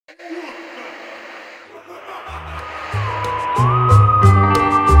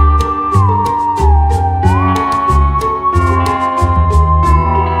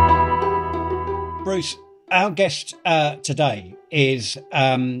guest today is,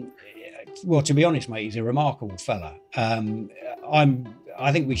 well, to be honest, mate, he's a remarkable fella.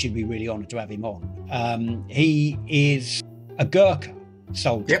 I think we should be really honoured to have him on. He is a Gurkha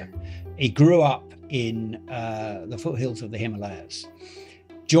soldier. Yep. He grew up in the foothills of the Himalayas,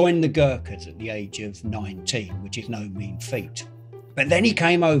 joined the Gurkhas at the age of 19, which is no mean feat. But then he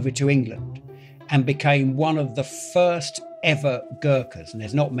came over to England and became one of the first ever Gurkhas, and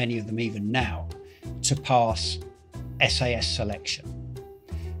there's not many of them even now, to pass SAS selection.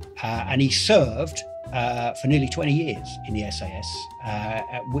 And he served for nearly 20 years in the SAS,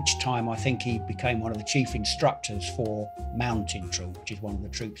 at which time I think he became one of the chief instructors for mountain troop, which is one of the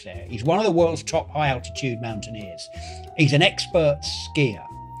troops there. He's one of the world's top high altitude mountaineers. He's an expert skier.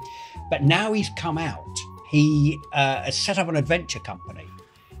 But now he's come out, he has set up an adventure company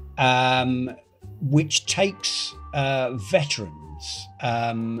which takes veterans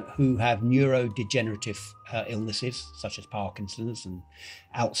who have neurodegenerative illnesses such as Parkinson's and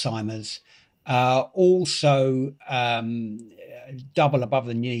Alzheimer's, also double above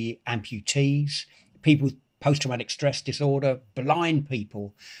the knee amputees, people with post-traumatic stress disorder, blind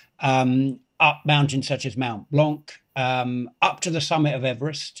people, up mountains such as Mount Blanc, up to the summit of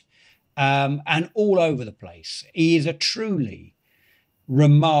Everest, and all over the place. He is a truly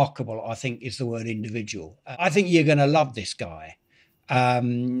remarkable, I think is the word, individual. I think you're going to love this guy.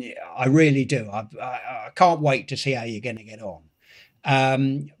 I really do. I can't wait to see how you're going to get on.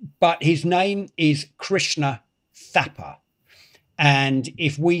 But his name is Krish Thapa. And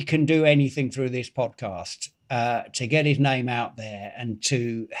if we can do anything through this podcast to get his name out there and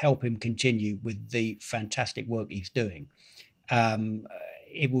to help him continue with the fantastic work he's doing,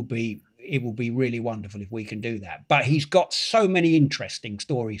 it will be really wonderful if we can do that. But he's got so many interesting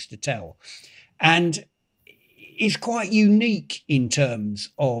stories to tell, and is quite unique in terms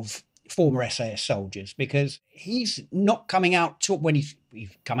of former SAS soldiers, because he's not coming out when he's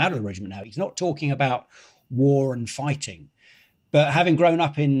come out of the regiment now. He's not talking about war and fighting, but having grown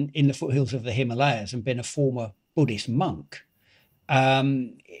up in the foothills of the Himalayas and been a former Buddhist monk,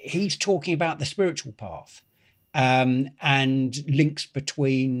 he's talking about the spiritual path. And links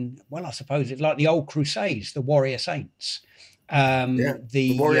between, well, I suppose it's like the old Crusades, the warrior saints,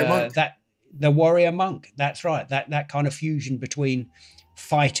 the warrior monk. The warrior monk. That's right. That kind of fusion between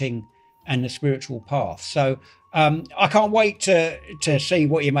fighting and the spiritual path. So I can't wait to see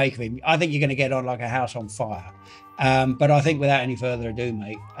what you make of him. I think you're going to get on like a house on fire. But I think without any further ado,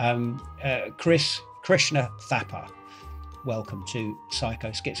 mate, Krishna Thapa, welcome to Psycho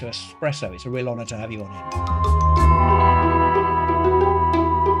Schizo Espresso. It's a real honour to have you on here.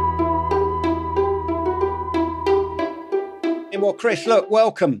 Well, Chris, look,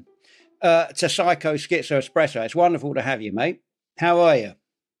 welcome to Psycho Schizo Espresso. It's wonderful to have you, mate. How are you?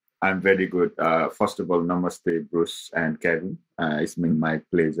 I'm very good. First of all, namaste, Bruce and Kevin. It's been my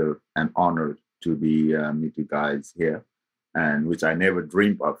pleasure and honor to be meet you guys here, and which I never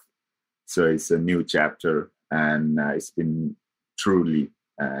dreamed of. So it's a new chapter, and it's been truly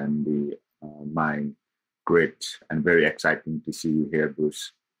my great and very exciting to see you here,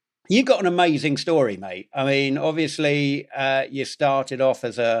 Bruce. You've got an amazing story, mate. I mean, obviously, you started off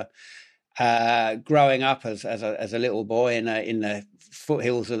as growing up as a little boy in the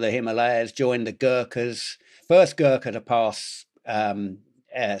foothills of the Himalayas, joined the Gurkhas, first Gurkha to pass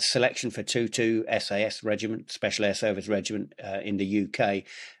selection for 2-2 SAS regiment, Special Air Service Regiment in the UK.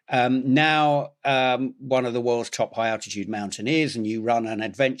 Now one of the world's top high altitude mountaineers, and you run an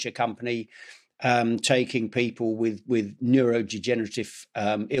adventure company taking people with neurodegenerative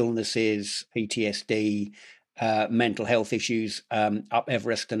illnesses, PTSD, mental health issues up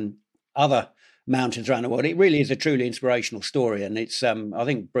Everest and other mountains around the world. It really is a truly inspirational story, and it's I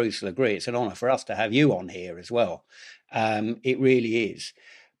think Bruce will agree, it's an honour for us to have you on here as well. It really is.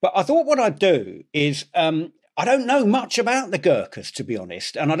 But I thought what I'd do is I don't know much about the Gurkhas, to be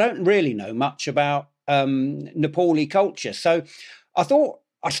honest, and I don't really know much about Nepali culture. So I thought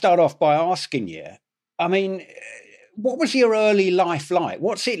I'd start off by asking you, I mean, what was your early life like?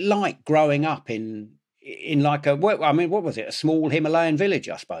 What's it like growing up in like what was it, a small Himalayan village,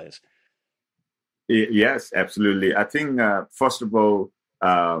 I suppose? Yes, absolutely. I think first of all,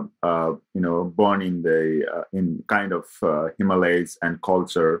 born in the in kind of Himalayas and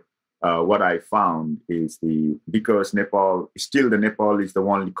culture, what I found is because Nepal is the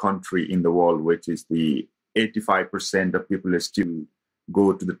only country in the world which is the 85% of people still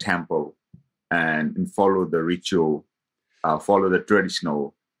go to the temple and follow the ritual, follow the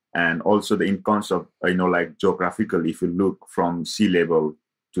traditional, and also the incomes of like geographical. If you look from sea level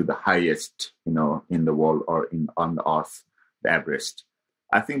to the highest, in the world or on the earth, the Everest.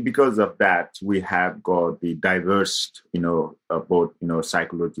 I think because of that, we have got the diverse, both,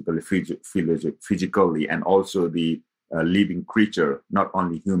 psychologically, physically, and also the living creature, not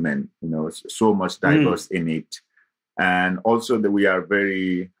only human, so much diverse in it. And also that we are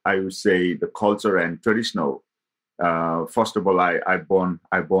very, I would say, the culture and traditional. First of all, I born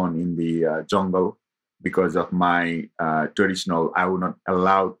in the jungle because of my traditional. I was not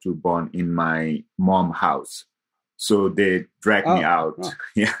allowed to born in my mom house. So they dragged me out,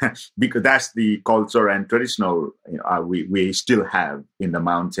 yeah, because that's the culture and traditional we still have in the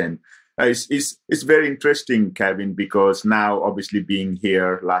mountain. It's very interesting, Kevin, because now obviously being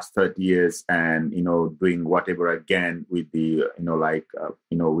here last 30 years and doing whatever again with the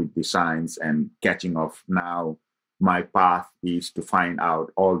with the science and catching up now. My path is to find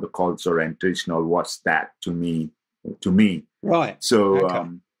out all the culture and traditional. What's that to me? Right. So. Okay.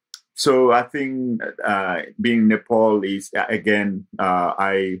 So I think being Nepal is again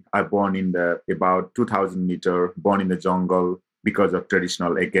I born in the about 2,000 meter, born in the jungle because of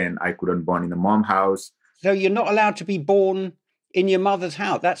traditional. Again, I couldn't born in the mom house. So you're not allowed to be born in your mother's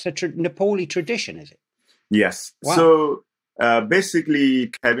house. That's a Nepali tradition, is it? Yes. Wow. So basically,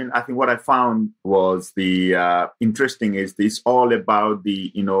 Kevin, I think what I found was the interesting is this all about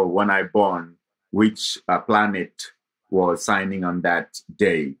the when I born, which planet was signing on that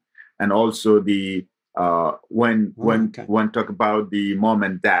day. And also the when talk about the mom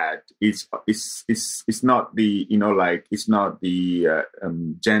and dad, it's not the it's not the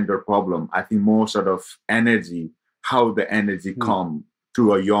gender problem. I think more sort of energy, how the energy come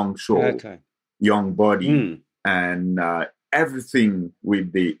to a young soul, young body, and everything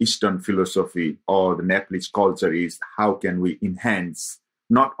with the Eastern philosophy or the Nepalese culture is how can we enhance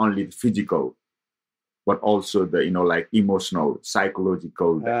not only the physical, but also the emotional,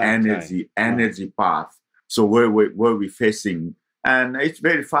 psychological, the energy path. So where we facing, and it's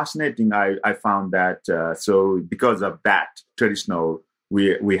very fascinating. I found that so because of that traditional,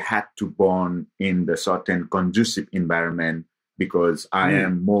 we had to born in the certain conducive environment because I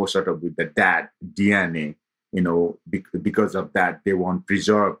am more sort of with the dad DNA. Because of that, they want to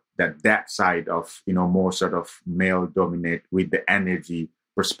preserve that side of more sort of male dominate with the energy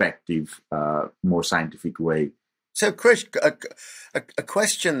perspective, more scientific way. So, Krish, a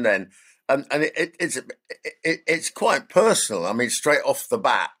question then, and it's quite personal. I mean, straight off the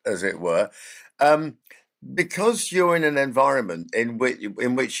bat, as it were, because you're in an environment in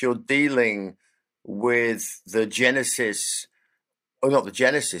which you're dealing with the genesis, or not the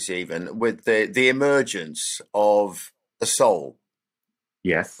genesis, even with the emergence of a soul.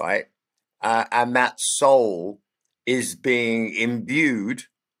 Yes. Right, and that soul is being imbued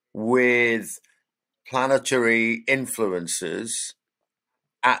with planetary influences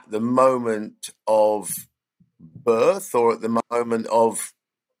at the moment of birth or at the moment of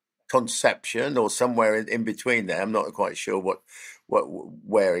conception or somewhere in between there. I'm not quite sure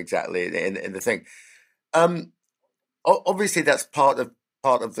where exactly in the thing. Obviously that's part of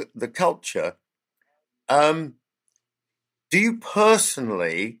the culture. Do you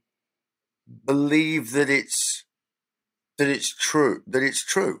personally believe that it's true,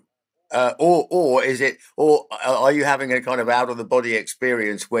 or is it, or are you having a kind of out of the body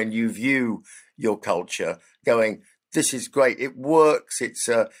experience when you view your culture, going, this is great, it works, it's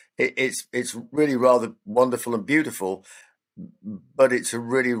really rather wonderful and beautiful, but it's a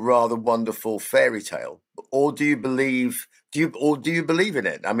really rather wonderful fairy tale? Or do you believe in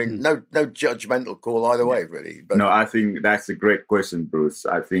it? I mean, no judgmental call either way, really. But no, I think that's a great question, Bruce.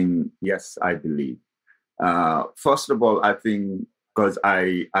 I think yes, I believe. First of all, I think because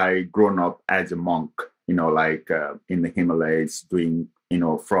I grown up as a monk, in the Himalayas, doing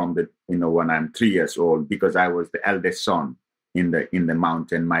from the when I'm 3 years old, because I was the eldest son in the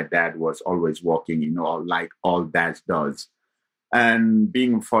mountain. My dad was always walking, like all dads does. And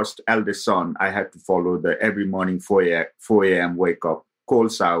being first eldest son, I had to follow the every morning 4 a.m. wake up,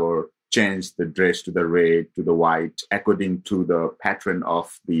 cold shower, change the dress to the red, to the white, according to the pattern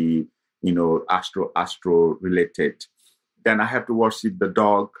of the astro related. Then I have to worship the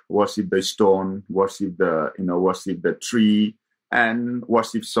dog, worship the stone, worship the tree, and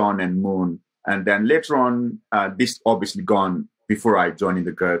worship sun and moon. And then later on, this obviously gone before I joined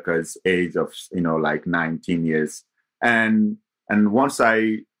the Gurkhas, age of 19 years. And once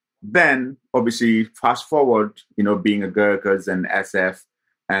then obviously fast forward, being a Gurkhas and SF,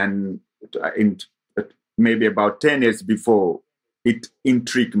 and maybe about 10 years before, it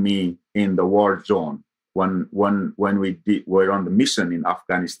intrigued me in the war zone. When were on the mission in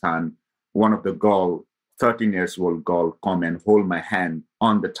Afghanistan, one of the 13 years old girl, come and hold my hand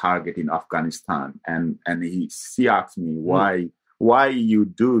on the target in Afghanistan, and he asked me why you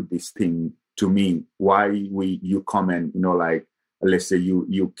do this thing to me? Why you come and, like, let's say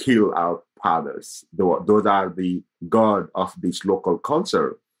you kill our fathers. Those are the god of this local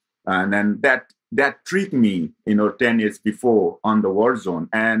culture. And then that tricked me, 10 years before on the war zone.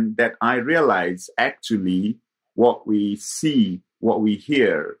 And that I realized actually what we see, what we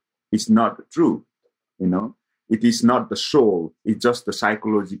hear is not true, It is not the soul. It's just the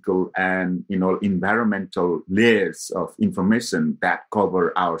psychological and, environmental layers of information that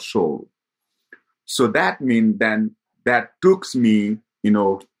cover our soul. So that means then that took me,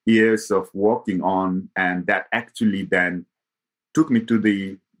 years of working on, and that actually then took me to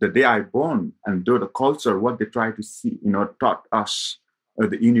the day I born, and do the culture, what they try to see, taught us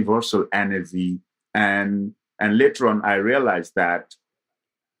the universal energy. And later on, I realized that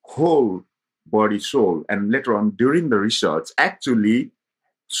whole body, soul. And later on, during the research, actually,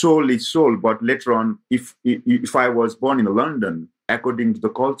 soul is soul. But later on, if I was born in London, according to the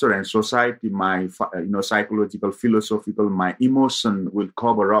culture and society, my psychological, philosophical, my emotion will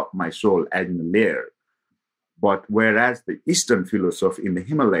cover up my soul as in a layer. But whereas the Eastern philosophy in the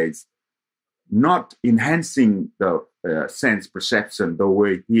Himalayas, not enhancing the sense perception, the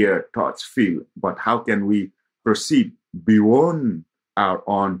way hear, thoughts, feel, but how can we proceed beyond our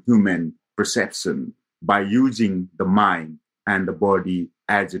own human perception by using the mind and the body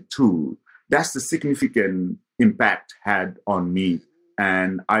as a tool? That's the significant impact had on me.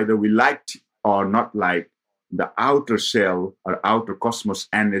 And either we liked or not like, the outer shell or outer cosmos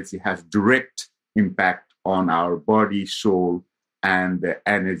energy has direct impact on our body, soul, and the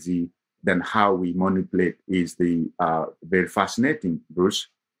energy. Then how we manipulate is the very fascinating, Bruce.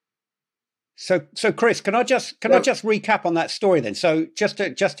 So Chris, can I just recap on that story then? So just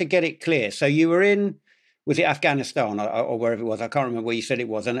to get it clear, so you were in, was it Afghanistan or wherever it was? I can't remember where you said it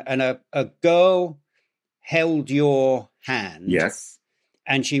was, and a girl held your hand. Yes.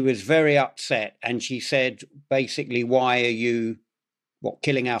 And she was very upset, and she said, basically, why are you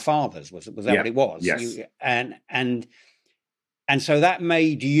killing our fathers? Was that what it was? Yes. And so that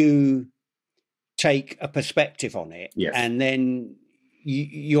made you take a perspective on it. Yes. And then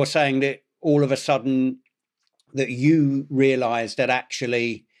you're saying that all of a sudden that you realized that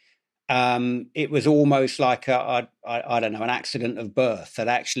actually it was almost like I don't know, an accident of birth, that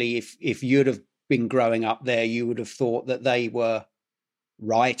actually if you'd have been growing up there, you would have thought that they were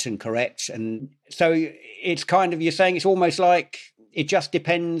right and correct. And so it's kind of, you're saying it's almost like it just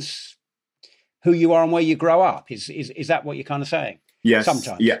depends who you are and where you grow up. Is that what you're kind of saying? Yes.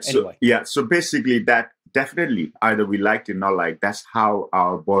 Sometimes. Yeah. Anyway. So basically that definitely, either we like it or not, like, that's how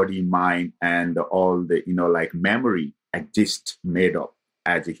our body, mind, and all the, like, memory exist made up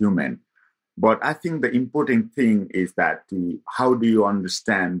as a human. But I think the important thing is that how do you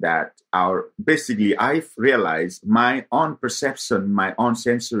understand that basically I've realized my own perception, my own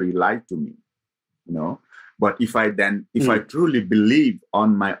sensory lied to me, But if I truly believe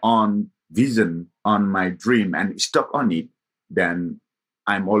on my own vision, on my dream, and stuck on it, then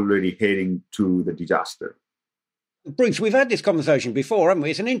I'm already heading to the disaster. Bruce, we've had this conversation before, haven't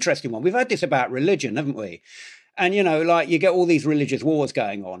we? It's an interesting one. We've had this about religion, haven't we? And, like, you get all these religious wars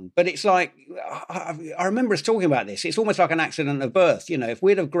going on, but it's like, I remember us talking about this. It's almost like an accident of birth. If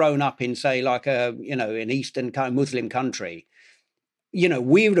we'd have grown up in, say, like an Eastern kind of Muslim country,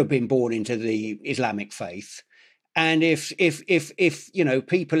 we would have been born into the Islamic faith. And if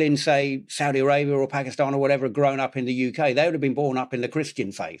people in, say, Saudi Arabia or Pakistan or whatever had grown up in the UK, they would have been born up in the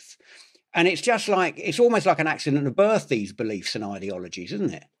Christian faith. And it's just like, it's almost like an accident of birth, these beliefs and ideologies,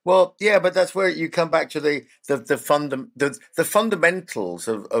 isn't it? Well, yeah, but that's where you come back to the fundamentals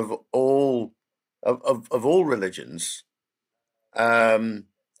of all religions. That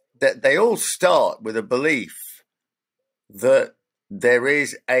they all start with a belief that there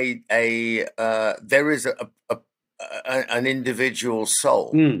is an individual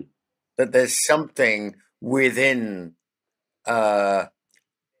soul, that there's something within our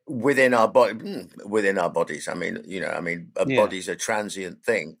body, within our bodies. Body's a transient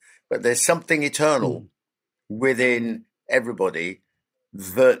thing, but there's something eternal within everybody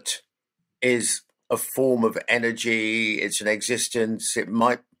that is a form of energy. It's an existence. It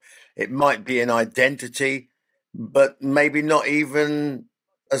might be an identity, but maybe not even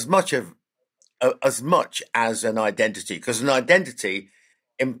as much as an identity, because an identity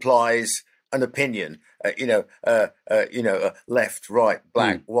implies an opinion, left, right,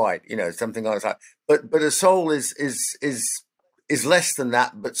 black, white, something like that. But a soul is less than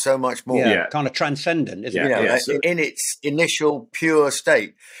that, but so much more. Yeah. Kind of transcendent, isn't it? In its initial pure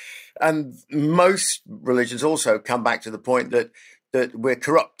state. And most religions also come back to the point that we're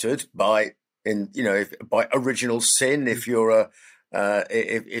corrupted by original sin. If you're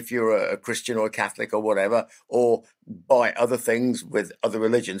if you're a Christian or a Catholic or whatever, or by other things with other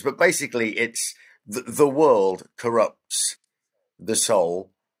religions. But basically, it's the world corrupts the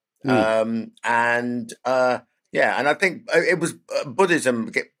soul. And I think it was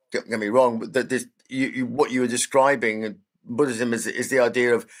Buddhism. Get me wrong, but that what you were describing, Buddhism is the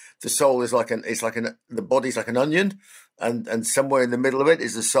idea of the soul is the body's like an onion, and somewhere in the middle of it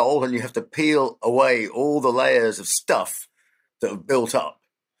is the soul, and you have to peel away all the layers of stuff that have built up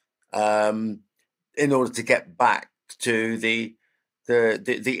in order to get back to the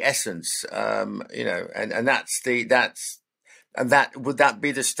essence, would that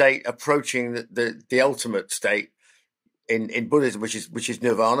be the state approaching the ultimate state in Buddhism, which is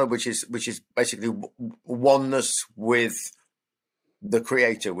nirvana, which is basically oneness with the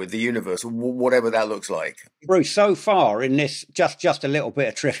creator, with the universe, whatever that looks like. Bruce, so far in this, just a little bit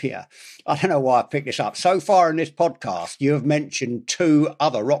of trivia. I don't know why I picked this up. So far in this podcast, you have mentioned 2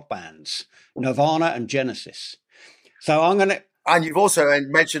 other rock bands, Nirvana and Genesis. So I'm going to... And you've also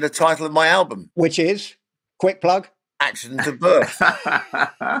mentioned the title of my album. Which is? Quick plug. Accident of Birth.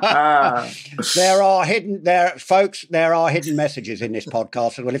 There are hidden messages in this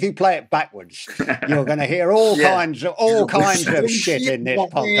podcast. Well, if you play it backwards, you're going to hear all kinds of shit in this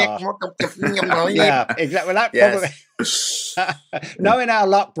podcast. Yeah, exactly. Well, that probably, knowing our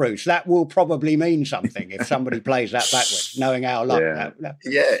luck, Bruce, that will probably mean something if somebody plays that backwards. Knowing our luck,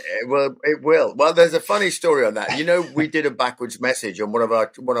 yeah, well, it will. Well, there's a funny story on that. You know, we did a backwards message on one of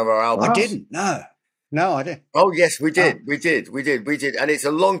our albums. I didn't. No, I didn't. Oh, yes, we did. We did. And it's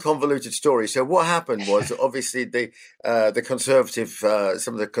a long, convoluted story. So what happened was, obviously, the conservative,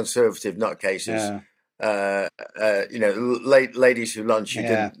 some of the conservative nutcases, ladies who lunch, who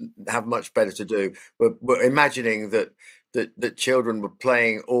didn't have much better to do, were imagining that children were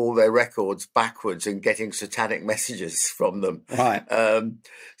playing all their records backwards and getting satanic messages from them. Right.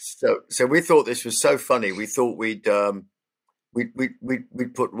 So we thought this was so funny. We thought we'd put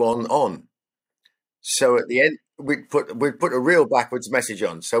one on. So at the end, we'd put a real backwards message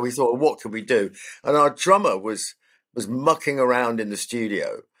on. So we thought, well, what could we do? And our drummer was mucking around in the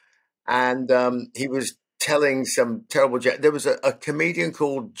studio, and he was telling some terrible joke. There was a comedian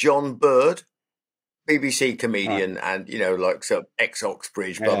called John Bird, BBC comedian, and so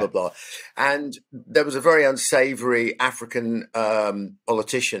ex-Oxbridge, blah blah blah. And there was a very unsavoury African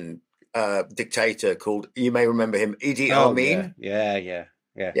politician, dictator called, you may remember him, Idi Amin. Yeah.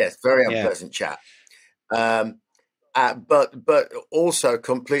 Yes, very unpleasant chap. But also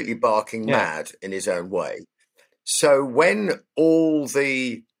completely barking mad in his own way. So when all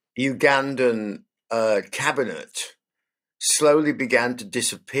the Ugandan cabinet slowly began to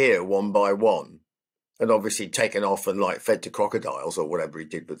disappear one by one, and obviously taken off and fed to crocodiles or whatever he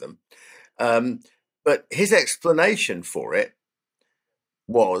did with them, but his explanation for it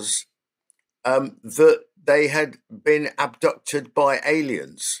was that they had been abducted by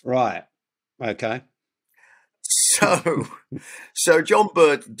aliens. Right. Okay. So John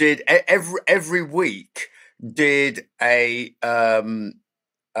Bird did every week did a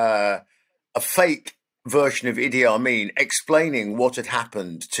fake version of Idi Amin explaining what had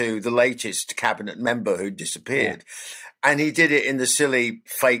happened to the latest cabinet member who disappeared, and he did it in the silly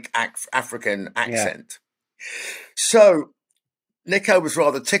fake African accent. So Nico was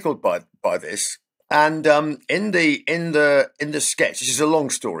rather tickled by this. And in the sketch, this is a long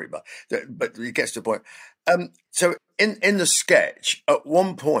story, but it gets to the point. So in the sketch, at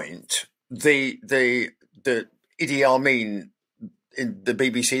one point, the Idi Amin, in the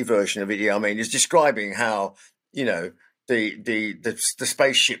BBC version of Idi Amin, is describing how the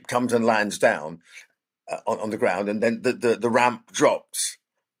spaceship comes and lands down on the ground, and then the ramp drops,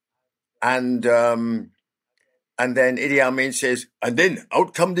 and then Idi Amin says, and then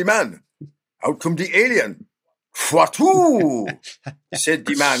out come the man. Out come the alien. Fwatu, said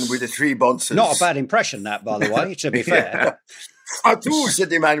the man with the 3 bonces. Not a bad impression, that, by the way, to be fair. Fwatu,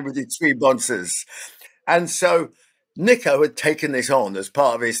 said the man with the 3 bonces. And so Nico had taken this on as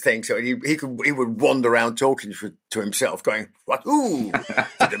part of his thing. So he would wander around talking to himself, going, Fwatu,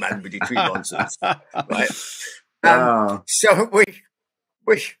 said the man with the 3 bonces. Right. So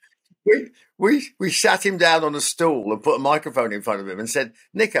we sat him down on a stool and put a microphone in front of him and said,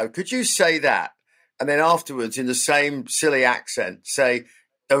 Nico, could you say that? And then afterwards, in the same silly accent, say,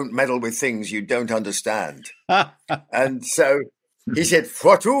 don't meddle with things you don't understand. And so he said,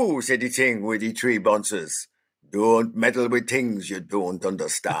 Fwatu, said the thing with the 3 bonces. Don't meddle with things you don't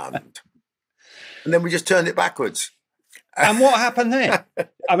understand. And then we just turned it backwards. And what happened then?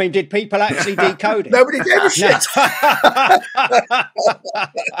 I mean, did people actually decode it? Nobody gave a shit.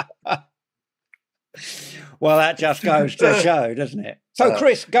 Well, that just goes to show, doesn't it? So,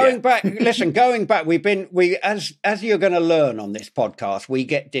 Chris, going back, as you're going to learn on this podcast, we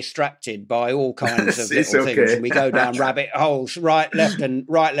get distracted by all kinds of little things, and we go down rabbit holes, right, left,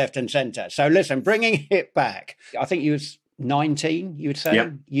 and centre. So, listen, bringing it back, I think you was 19. You would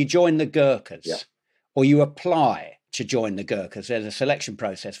say you joined the Gurkhas, or you apply to join the Gurkhas. There's a selection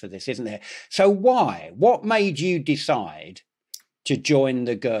process for this, isn't there? So, why? What made you decide to join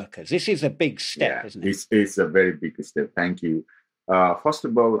the Gurkhas? This is a big step, isn't it? It's a very big step. Thank you. First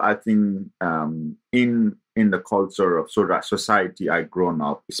of all, I think in the culture of society I grown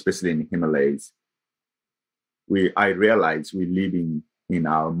up, especially in the Himalayas, I realized we're living in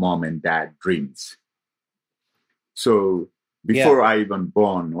our mom and dad dreams. So before I even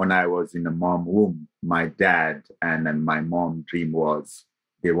born, when I was in the mom womb, my dad and then my mom dream was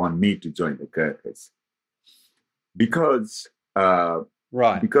they want me to join the Gurkhas. Because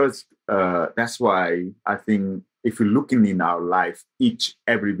that's why I think if you're looking in our life, each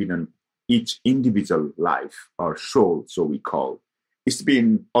individual life or soul, so we call, it's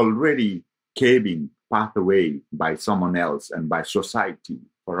been already caving pathway by someone else and by society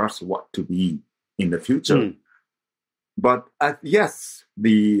for us what to be in the future. But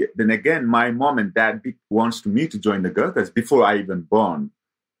then again, my mom and dad wants me to join the Gurkhas before I even born.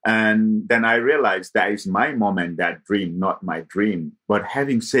 And then I realized that is my mom and dad dream, not my dream. But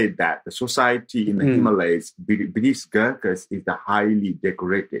having said that, the society in the Himalayas, Buddhist Gurkhas, is the highly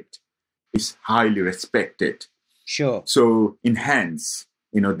decorated, is highly respected. Sure. So enhance,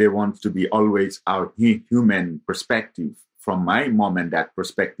 they want to be always our human perspective. From my mom and dad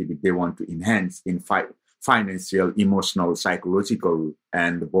perspective, they want to enhance in financial, emotional, psychological,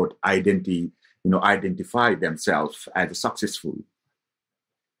 and both identify themselves as successful.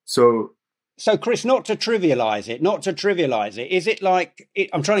 So, Chris, not to trivialize it, is it like,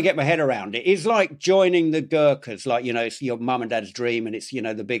 I'm trying to get my head around it, is like joining the Gurkhas, like, it's your mum and dad's dream and it's,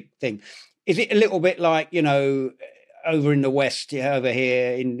 the big thing. Is it a little bit like, over in the West, over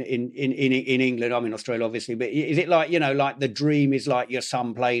here in England, I'm in Australia, obviously, but is it like, like the dream is like your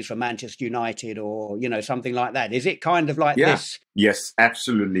son plays for Manchester United or, something like that? Is it kind of like this? Yes,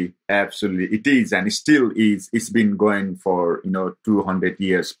 absolutely. Absolutely. It is. And it still is. It's been going for, 200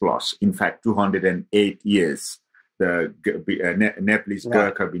 years plus. In fact, 208 years. The Nepalese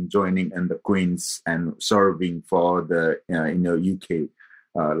Gurkha have been joining and the Queens and serving for the, UK,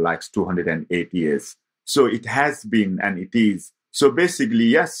 like 208 years. So it has been and it is. So basically,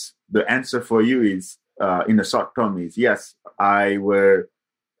 yes, the answer for you is, in the short term is, yes, I was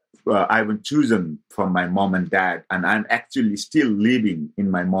chosen from my mom and dad, and I'm actually still living in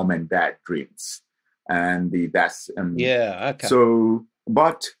my mom and dad dreams. And So,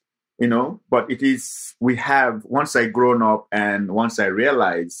 but it is, once I grown up and once I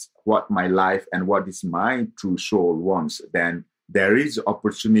realize what my life and what is my true soul wants, then there is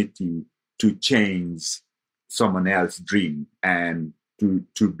opportunity to change someone else's dream and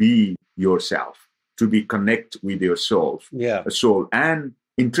to be yourself, to be connect with your soul. And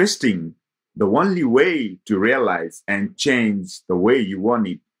interesting, the only way to realize and change the way you want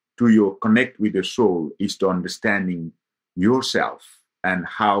it to your connect with your soul is to understanding yourself and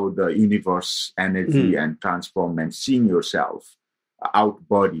how the universe energy and transform and seeing yourself out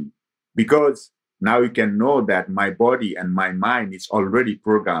body. Because now you can know that my body and my mind is already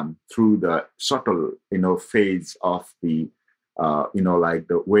programmed through the subtle, phase of the, like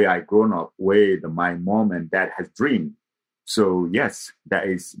the way I grown up, way my mom and dad has dreamed. So yes,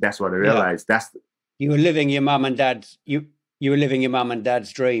 that's what I realized. You were living your mum and dad's. You were living your mum and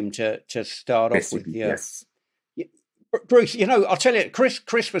dad's dream to start off with. Yes. Bruce, I'll tell you,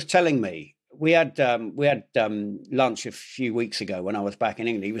 Chris was telling me. We had lunch a few weeks ago when I was back in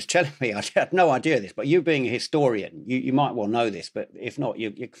England. He was telling me, I had no idea this, but you being a historian, you might well know this, but if not,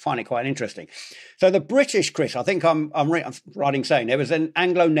 you find it quite interesting. So the British, Chris, I think I'm right in saying there was an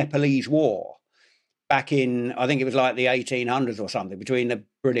Anglo-Nepalese war back in, I think it was like the 1800s or something, between the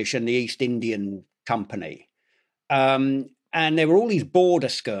British and the East Indian Company. And there were all these border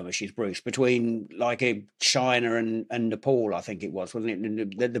skirmishes, Bruce, between like China and Nepal, I think it was, wasn't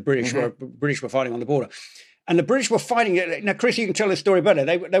it? The British were fighting on the border. And the British were fighting, now, Chris, you can tell the story better.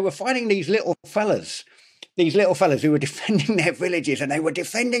 They were fighting these little fellas who were defending their villages, and they were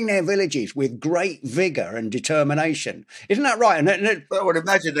defending their villages with great vigour and determination. Isn't that right? And I would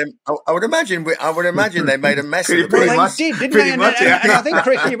imagine them. I would imagine they made a mess of it. Well, they did, didn't they? And I think,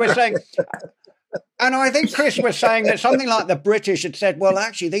 Chris, you were saying... And I think Chris was saying that something like the British had said, well,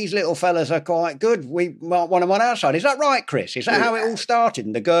 actually, these little fellas are quite good. We might want them on our side. Is that right, Chris? Is that how it all started?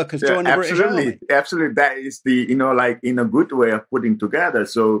 And the Gurkhas joined the British Army? Absolutely. That is the, like in a good way of putting together.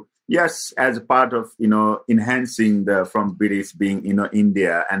 So Yes, as a part of, enhancing the from British being,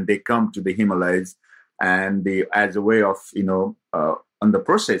 India, and they come to the Himalayas, and they as a way of, on the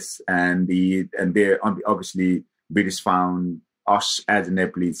process, and they obviously British found us as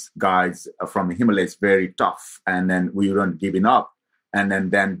Nepalese guys from the Himalayas very tough, and then we weren't giving up, and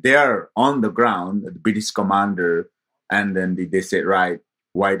then they're on the ground, the British commander, and then they said, right,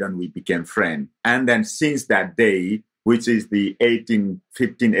 why don't we become friends? And then since that day, which is the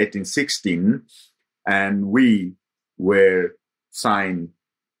 1815, 1816, and we were signed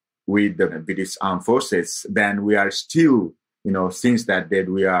with the British Armed Forces, then we are still, since that day,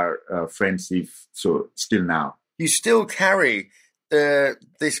 we are friendship, so still now. You still carry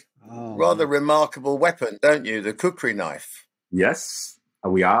this rather remarkable weapon, don't you? The Kukri knife. Yes,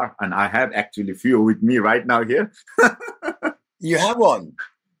 we are. And I have actually a few with me right now here. You have one?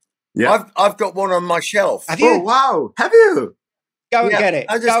 Yeah. I've got one on my shelf. Have you? Oh, wow. Have you? Go and get it.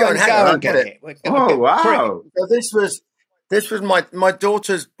 I'll just go and get it. Oh, wow. So this was my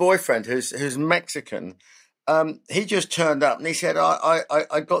daughter's boyfriend, who's Mexican. He just turned up and he said,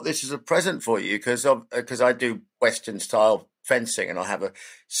 I got this as a present for you because I do Western style fencing, and I have a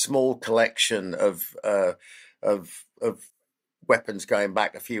small collection of weapons going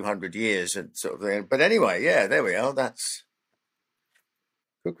back a few hundred years and sort of thing. But anyway, yeah, there we are. That's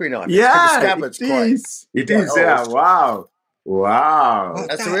Kukri knife. Yeah, it is. Yeah, wow.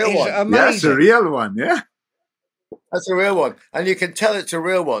 That's a real one. Amazing. That's a real one. Yeah, that's a real one, and you can tell it's a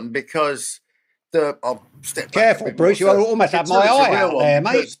real one because I'll step back. Careful, Bruce. You almost have my eye out there,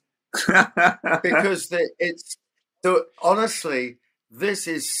 mate. Because honestly, this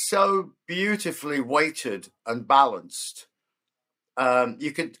is so beautifully weighted and balanced.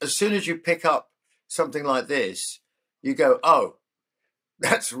 You could, as soon as you pick up something like this, you go, "Oh,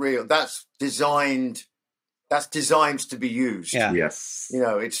 that's real. That's designed. That's designed to be used." Yeah. Yes.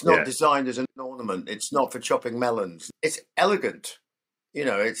 It's not designed as an ornament. It's not for chopping melons. It's elegant.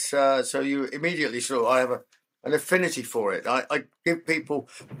 It's so you immediately sort of, I have an affinity for it. I give people,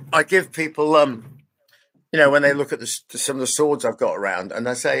 when they look at some of the swords I've got around, and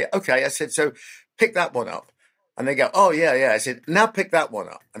I say, okay, I said, so pick that one up, and they go, oh yeah. I said, now pick that one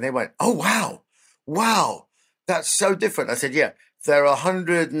up, and they went, oh wow, that's so different. I said, yeah, they're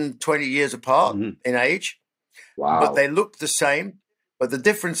 120 years apart in age, but they look the same. But the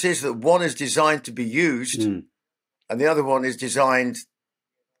difference is that one is designed to be used, and the other one is designed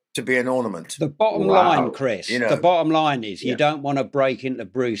to be an ornament. The bottom line, Chris, the bottom line is you don't want to break into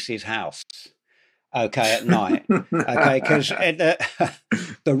Bruce's house, okay, at night, okay, because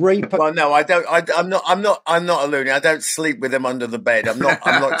the Reaper. Well, no, I don't. I'm not a loony. I don't sleep with them under the bed. I'm not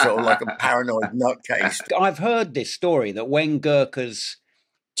sort of like a paranoid nutcase. I've heard this story that when Gurkhas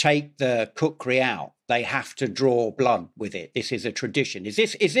take the Kukri out, they have to draw blood with it. This is a tradition. Is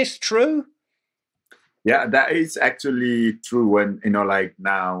this true? Yeah, that is actually true. When like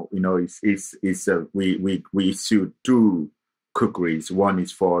now, we issue two Kukris. One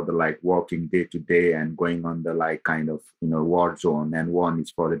is for the like walking day to day and going on the like kind of war zone, and one is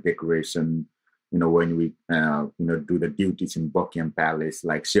for the decoration. When we do the duties in Buckingham Palace,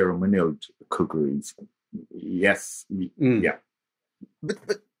 like ceremonial Kukris. Yes, yeah.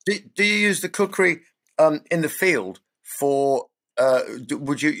 But do you use the Kukri in the field for?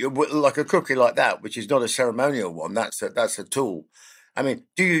 Would you like a Kukri like that, which is not a ceremonial one? That's a tool. I mean,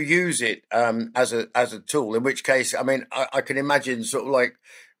 do you use it as a tool? In which case, I mean, I can imagine sort of like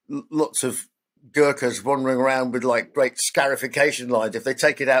lots of Gurkhas wandering around with like great scarification lines if they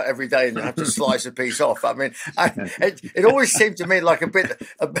take it out every day and have to slice a piece off. I mean, it always seemed to me like a bit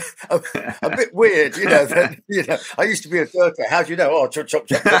weird, that, I used to be a Gurkha. How do you know? Oh, chop, chop,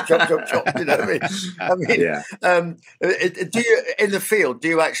 chop, chop, chop, chop, chop. You know what I mean? Do you in the field? Do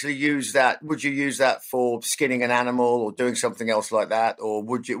you actually use that? Would you use that for skinning an animal or doing something else like that, or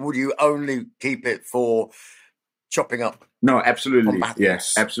would you only keep it for chopping up? No, absolutely.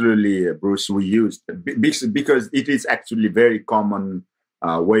 Yes, absolutely, Bruce. We use because it is actually very common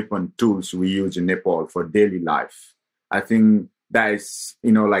weapon tools we use in Nepal for daily life. I think that is,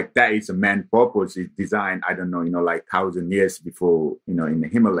 that is a main purpose. It's designed, I don't know, like 1,000 years before, in the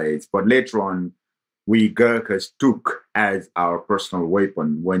Himalayas. But later on, we Gurkhas took as our personal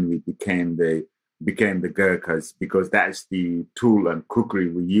weapon when we became the Gurkhas, because that's the tool and Kukri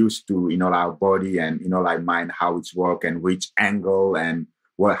we use to, our body and, like mind how it's work and which angle and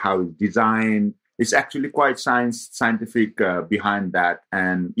how it's designed. It's actually quite scientific behind that.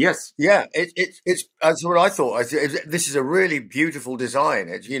 And yes. Yeah, it's that's what I thought. This is a really beautiful design.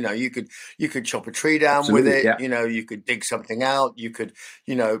 You could chop a tree down with it. Yeah. You could dig something out. You could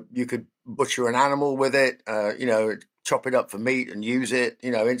butcher an animal with it. chop it up for meat and use it.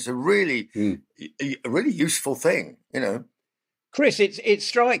 You know, it's a really useful thing, you know. Chris, it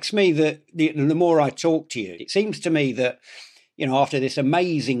strikes me that the more I talk to you, it seems to me that, you know, after this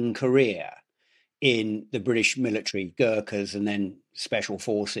amazing career in the British military, Gurkhas, and then special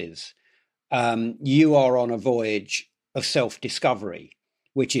forces, you are on a voyage of self-discovery,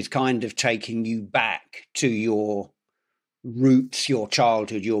 which is kind of taking you back to your roots, your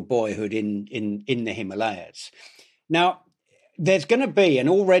childhood, your boyhood in the Himalayas. Now, there's going to be, and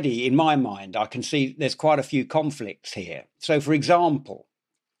already in my mind, I can see there's quite a few conflicts here. So, for example,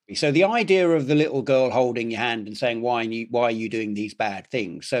 so the idea of the little girl holding your hand and saying, why are you doing these bad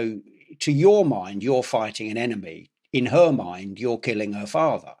things? So to your mind, you're fighting an enemy. In her mind, you're killing her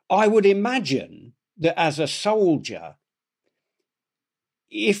father. I would imagine that as a soldier,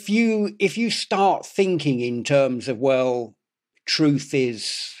 if you start thinking in terms of, well, truth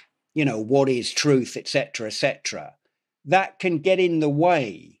is, you know, what is truth, etc., that can get in the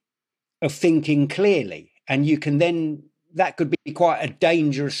way of thinking clearly. And you can then, that could be quite a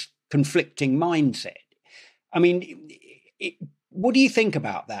dangerous, conflicting mindset. I mean, what do you think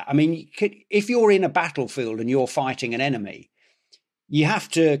about that? I mean, if you're in a battlefield and you're fighting an enemy, you have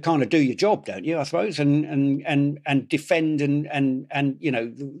to kind of do your job, don't you, I suppose, and defend and you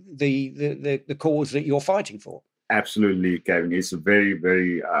know, the cause that you're fighting for. Absolutely, Kevin. It's a very,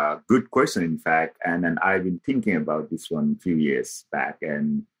 very good question, in fact. And I've been thinking about this one a few years back.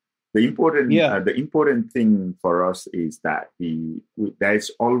 And the important thing for us is that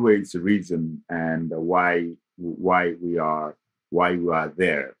there's always a reason and why we are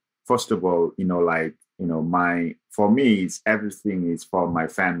there. First of all, you know, like, you know, for me, it's everything is for my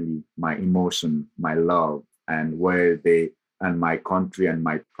family, my emotion, my love, and and my country and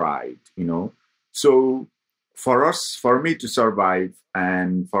my pride, you know. So for me to survive,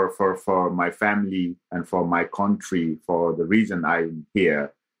 and for my family and for my country, for the reason I'm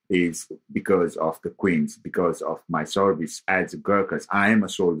here is because of the Queens, because of my service as a Gurkhas. I am a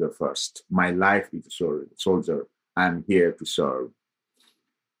soldier first. My life is a soldier. I'm here to serve.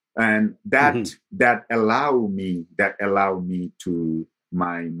 And that allow me to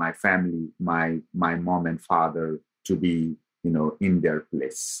my family, my mom and father to be, you know, in their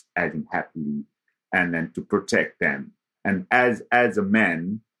place, acting happily, and then to protect them. And as a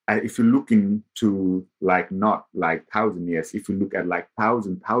man, if you look into like not like 1,000 years, if you look at like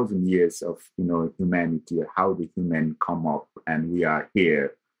thousand years of, you know, humanity, how the human come up, and we are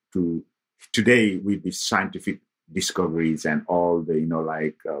here to today with the scientific discoveries and all the, you know,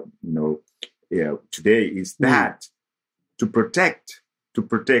 like today is that to protect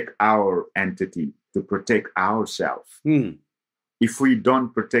our entity, to protect ourselves. If we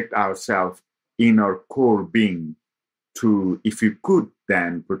don't protect ourselves in our core being, if you could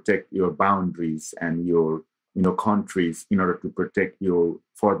then protect your boundaries and your, you know, countries in order to protect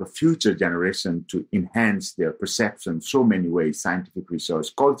for the future generation, to enhance their perception so many ways, scientific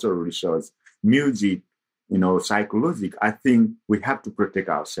research, cultural research, music, you know, psychological. I think we have to protect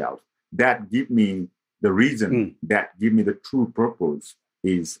ourselves. That give me the reason, that give me the true purpose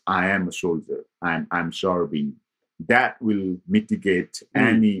is I am a soldier and I'm serving. That will mitigate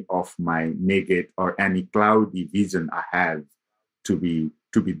any of my negative or any cloudy vision I have to be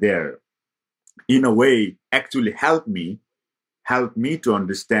there. In a way, actually help me to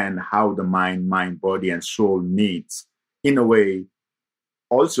understand how the mind, body, and soul needs. In a way,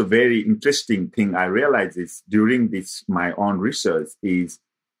 also very interesting thing I realized is during this my own research is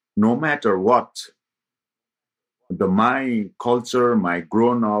no matter what, my culture, my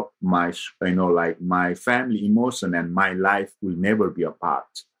grown up, my, you know, like my family emotion and my life will never be apart.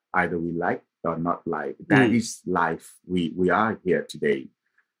 Either we like or not like. That is life. We are here today.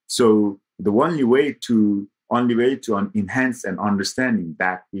 So the only way to enhance and understanding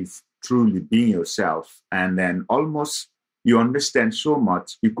that is truly being yourself. And then almost you understand so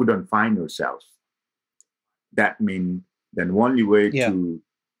much you couldn't find yourself. That means then only way to,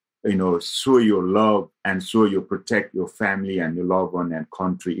 you know, show your love and show you protect your family and your loved one and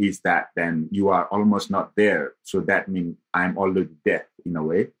country is that then you are almost not there. So that means I'm already dead in a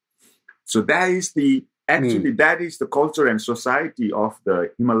way. So that is that is the culture and society of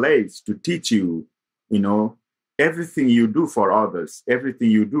the Himalayas to teach you, you know, everything you do for others, everything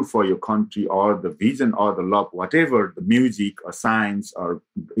you do for your country or the vision or the love, whatever, the music or science or,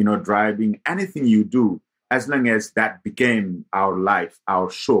 you know, driving, anything you do, as long as that became our life, our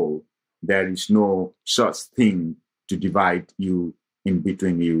soul, there is no such thing to divide you in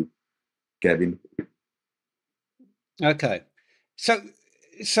between you, Kevin. Okay.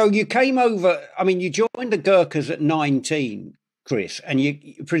 So you came over, I mean, you joined the Gurkhas at 19, Chris, and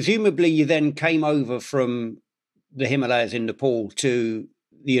you presumably you then came over from the Himalayas in Nepal to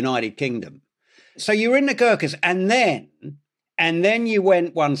the United Kingdom. So you were in the Gurkhas, and then you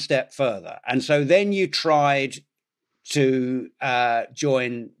went one step further. And so then you tried to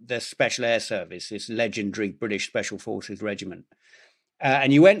join the Special Air Service, this legendary British Special Forces regiment.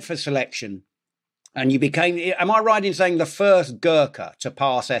 And you went for selection, and you became, am I right in saying, the first Gurkha to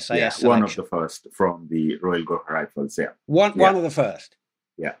pass SAS selection? One of the first from the Royal Gurkha Rifles, One of the first?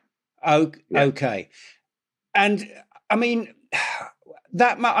 Yeah. Okay. And, I mean,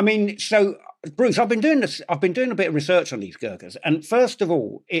 so, Bruce, I've been doing a bit of research on these Gurkhas, and first of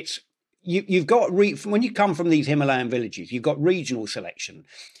all, it's, you've got, when you come from these Himalayan villages, you've got regional selection,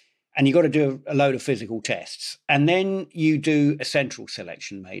 and you've got to do a load of physical tests. And then you do a central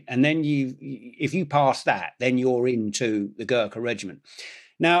selection, mate. And then if you pass that, then you're into the Gurkha regiment.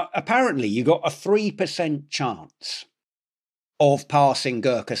 Now, apparently, you got a 3% chance of passing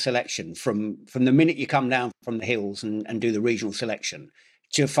Gurkha selection from the minute you come down from the hills and do the regional selection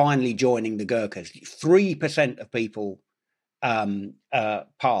to finally joining the Gurkhas. 3% of people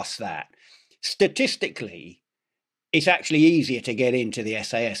pass that. Statistically, it's actually easier to get into the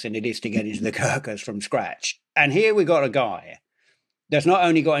SAS than it is to get into the Gurkhas from scratch. And here we got a guy that's not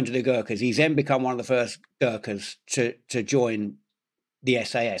only got into the Gurkhas, he's then become one of the first Gurkhas to join the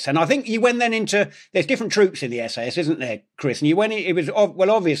SAS. And I think you went then into, there's different troops in the SAS, isn't there, Chris? And you went in,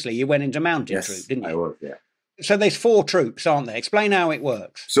 obviously you went into mountain troop, didn't you? I was, yeah. So there's 4 troops, aren't there? Explain how it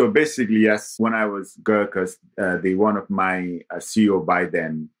works. So basically, yes, when I was Gurkhas, one of my CEO by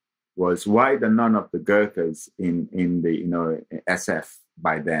then was, why the none of the Gurkhas in the SF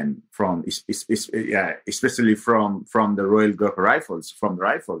by then, especially from the Royal Gurkha Rifles, from the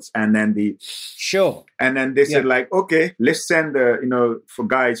rifles, and then and then they said like, okay, let's send for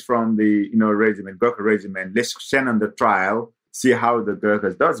guys from the regiment, Gurkha regiment, let's send on the trial, see how the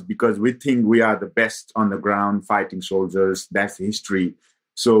Gurkhas does, because we think we are the best on the ground fighting soldiers. That's the history.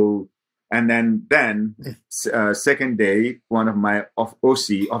 So. And then second day, one of my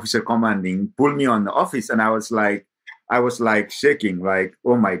OC, officer commanding, pulled me on the office, and I was like shaking, like,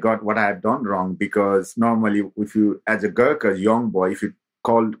 oh my God, what I have done wrong. Because normally, if you, as a Gurkha young boy, if you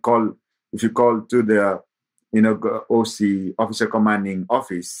call to the OC, officer commanding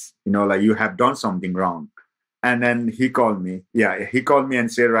office, like you have done something wrong. And then he called me. Yeah, he called me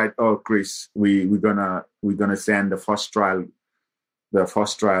and said, right, oh Chris, we're gonna send the first trial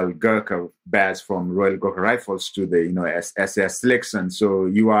Gurkha badge from Royal Gurkha Rifles to the SAS selection. So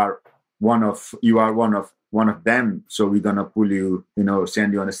you are one of them. So we're gonna pull you,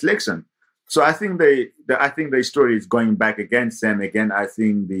 send you on a selection. So I think the story is going back again, Sam. Again, I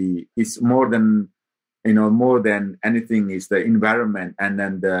think it's more than anything is the environment, and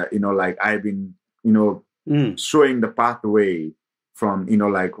then I've been showing the pathway from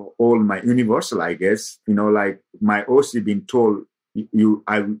all my universal, I guess, my OC being told,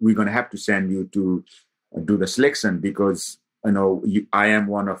 we're going to have to send you to do the selection because I am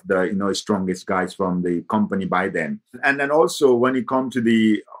one of the strongest guys from the company by then. And then also when it comes to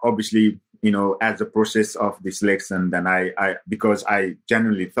the, obviously, as a process of the selection, then because I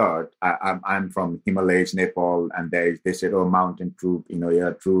genuinely thought I'm from Himalayas, Nepal, and they said, oh, mountain troop,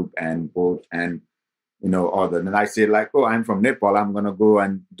 air troop and boat and other. And I said like, oh, I'm from Nepal, I'm going to go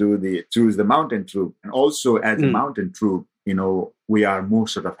and choose the mountain troop. And also as a mountain troop, we are more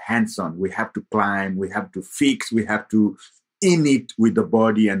sort of hands-on. We have to climb, we have to fix, we have to in it with the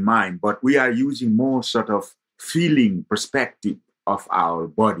body and mind. But we are using more sort of feeling perspective of our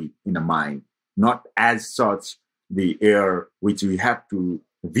body in the mind, not as such the air, which we have to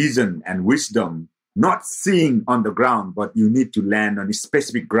vision and wisdom, not seeing on the ground, but you need to land on a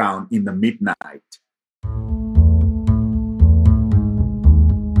specific ground in the midnight.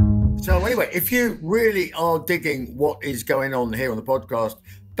 So anyway, if you really are digging what is going on here on the podcast,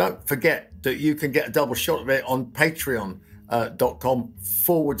 don't forget that you can get a double shot of it on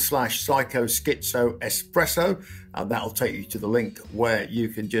patreon.com/Psycho Schizo Espresso. That'll take you to the link where you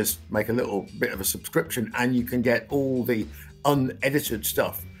can just make a little bit of a subscription and you can get all the unedited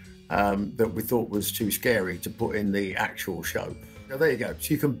stuff that we thought was too scary to put in the actual show. So there you go.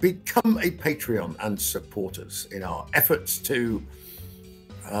 So you can become a Patreon and support us in our efforts to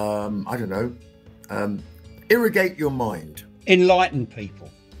irrigate your mind. Enlighten people,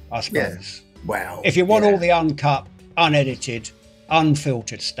 I suppose. Yeah. Well, if you want all the uncut, unedited,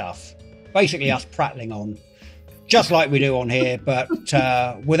 unfiltered stuff, basically us prattling on, just like we do on here, but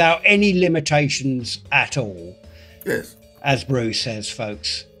without any limitations at all. Yes. As Bruce says,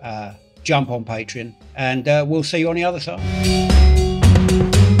 folks, jump on Patreon and we'll see you on the other side.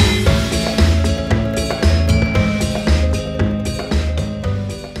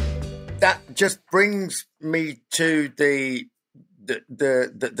 that just brings me to the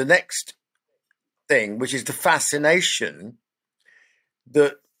next thing, which is the fascination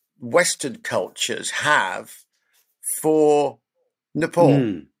that Western cultures have for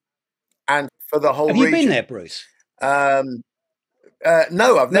Nepal and for the whole region. Have you been there, Bruce? No,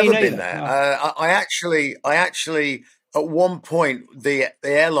 I've Me never neither. been there. Oh. I actually, at one point, the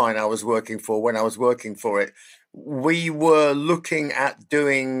airline I was working for, when I was working for it, we were looking at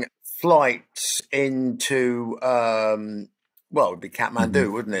doing flights into, well, it would be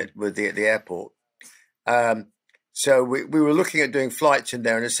Kathmandu, wouldn't it, with the airport. So we were looking at doing flights in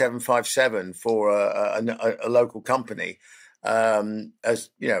there in a 757 for a local company, as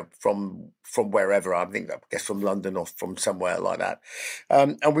you know, from wherever. I guess from London or from somewhere like that.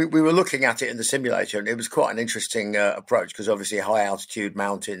 And we were looking at it in the simulator, and it was quite an interesting approach, because obviously high altitude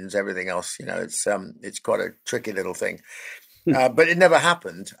mountains, everything else, you know, it's quite a tricky little thing. But it never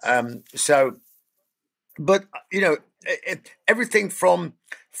happened. But you know, everything from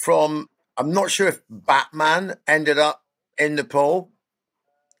I'm not sure if Batman ended up in Nepal,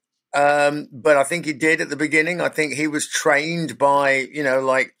 but I think he did at the beginning. I think he was trained by, you know,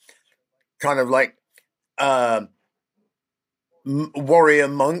 like kind of like warrior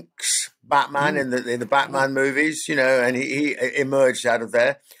monks, Batman in the Batman movies, you know, and he emerged out of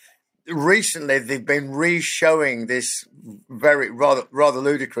there. Recently, they've been re-showing this very rather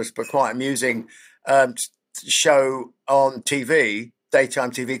ludicrous but quite amusing show on TV, daytime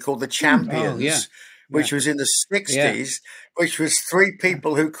TV, called The Champions, which was in the 60s, which was 3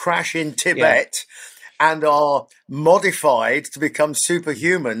 people who crash in Tibet and are modified to become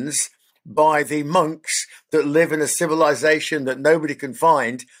superhumans by the monks that live in a civilization that nobody can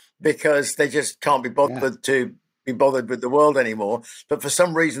find, because they just can't be bothered to be bothered with the world anymore. But for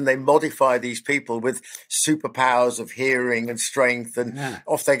some reason, they modify these people with superpowers of hearing and strength, and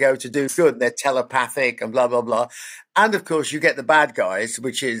off they go to do good. And they're telepathic and blah, blah, blah. And of course, you get the bad guys,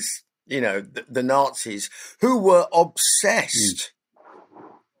 which is, you know, the Nazis, who were obsessed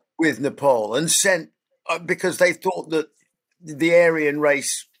with Nepal and sent, because they thought that the Aryan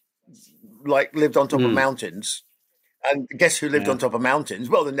race like lived on top of mountains. And guess who lived on top of mountains?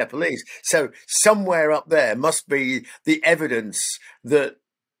 Well, the Nepalese. So somewhere up there must be the evidence that,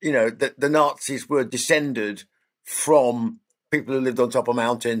 you know, that the Nazis were descended from people who lived on top of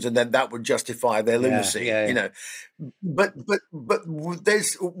mountains, and then that would justify their lunacy, you know. But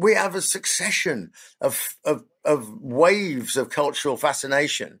we have a succession of waves of cultural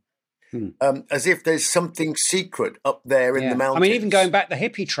fascination. As if there's something secret up there in the mountains. I mean, even going back the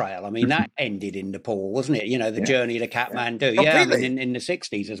hippie trail, I mean, that ended in Nepal, wasn't it? You know, the journey to Kathmandu. I mean, in the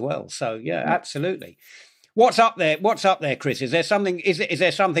 60s as well. So, absolutely. What's up there? What's up there, Chris? Is there something? Is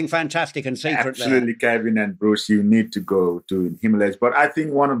there something fantastic and secret Absolutely, there? Kevin and Bruce, you need to go to Himalayas. But I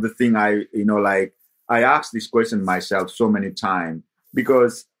think one of the things I asked this question myself so many times,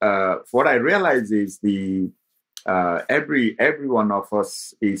 because what I realize is every one of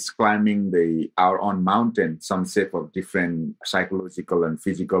us is climbing our own mountain, some shape of different psychological and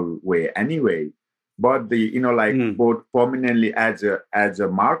physical way anyway. But both prominently as a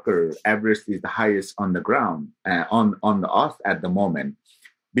marker, Everest is the highest on the ground, on the earth at the moment,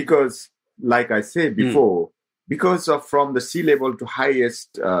 because, like I said before, because of from the sea level to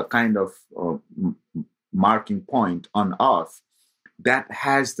highest marking point on earth, that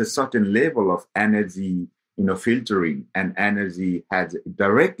has the certain level of energy, filtering, and energy has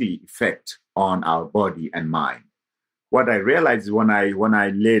directly effect on our body and mind. What I realized when I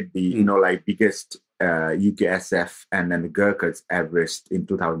led the biggest UKSF and then the Gurkhas Everest in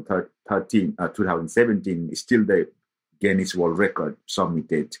 2017, still the Guinness World Record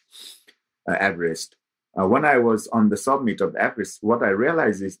submitted Everest. When I was on the summit of Everest, what I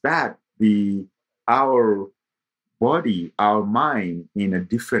realized is that our body, our mind, in a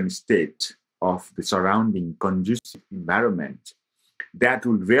different state of the surrounding conducive environment, that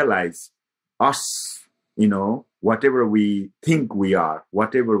will realize us, whatever we think we are,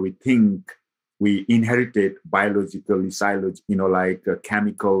 whatever we think we inherited biologically,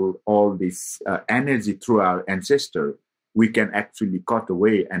 chemical, all this energy through our ancestor, we can actually cut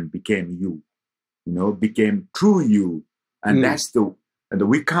away and became you, became true you. And that's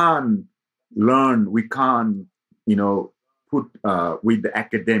we can't learn, we can't, put with the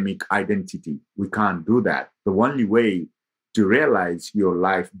academic identity. We can't do that. The only way to realize your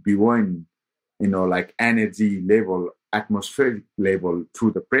life beyond, energy level, atmospheric level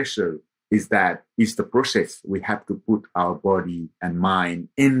through the pressure is the process. We have to put our body and mind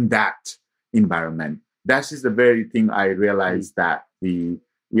in that environment. That is the very thing I realized that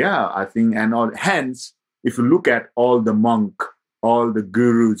hence, if you look at all the monk, all the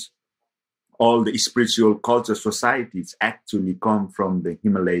gurus, all the spiritual culture societies actually come from the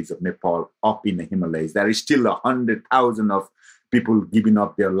Himalayas of Nepal, up in the Himalayas. There is still 100,000 of people giving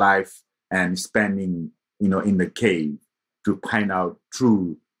up their life and spending, in the cave to find out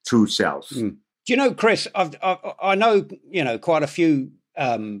true self. Do you know, Chris, I know, quite a few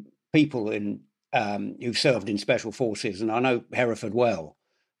people who've served in special forces, and I know Hereford well.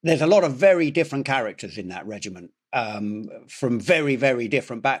 There's a lot of very different characters in that regiment, from very, very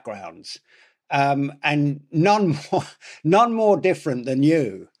different backgrounds, and none more different than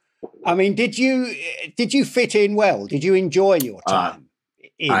you. I mean, did you fit in well? Did you enjoy your time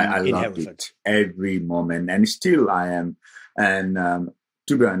in loved Hereford? It every moment, and still I am. And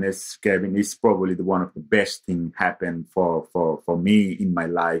to be honest, Kevin, it's probably one of the best thing happened for me in my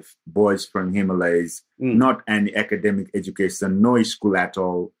life. Boys from Himalayas, not any academic education, no school at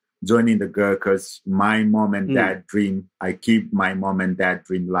all. Joining the Gurkhas, my mom and dad dream. I keep my mom and dad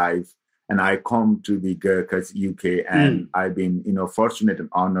dream live. And I come to the Gurkhas UK, and I've been, fortunate and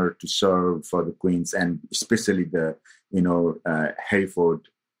honored to serve for the Queens, and especially the, Hereford.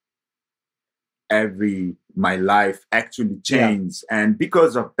 My life actually changed. Yeah. And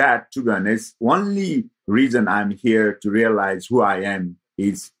because of that, to be honest, only reason I'm here to realize who I am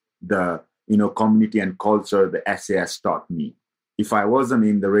is the, community and culture the SAS taught me. If I wasn't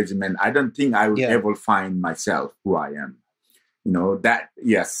in the regiment, I don't think I would ever find myself who I am.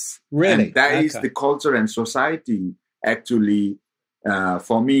 Yes. Really? And that is the culture and society. Actually,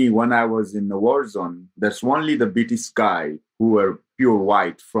 for me, when I was in the war zone, there's only the British guy who were pure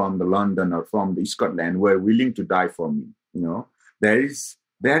white from the London or from the Scotland were willing to die for me. There is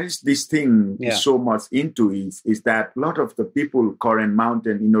this thing so much into is that a lot of the people, current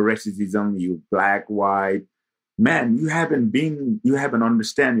mountain, racism, you black, white, man, you haven't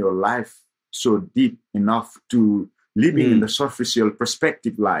understand your life so deep enough to living in the superficial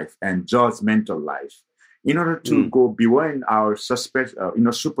perspective life and judgmental life. In order to go beyond our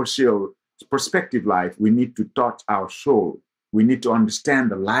superficial perspective life, we need to touch our soul. We need to understand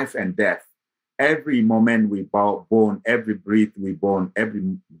the life and death. Every moment we born, every breath we born, every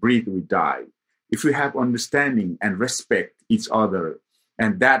breath we die. If we have understanding and respect each other,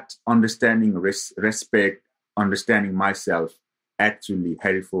 and that understanding, respect, understanding myself, actually,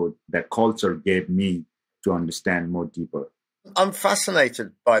 Hereford, that culture gave me to understand more deeper. I'm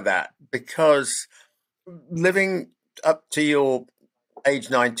fascinated by that because living up to your age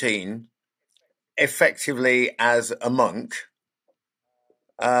 19, effectively as a monk,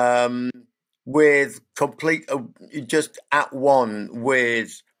 with complete, just at one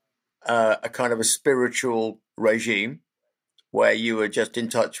with a kind of a spiritual regime where you were just in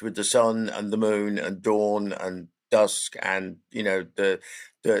touch with the sun and the moon and dawn and dusk and, the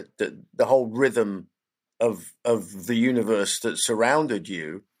whole rhythm of the universe that surrounded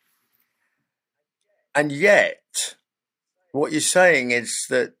you. And yet, what you're saying is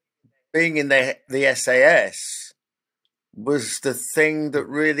that being in the SAS was the thing that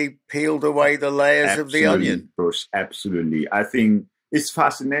really peeled away the layers of the onion. Bruce, absolutely. I think it's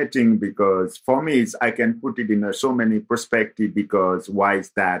fascinating because for me, I can put it in so many perspectives because why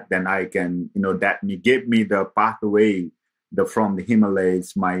is that? Then I can, that gave me the pathway from the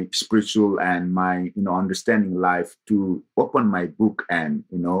Himalayas, my spiritual and my, understanding life to open my book and,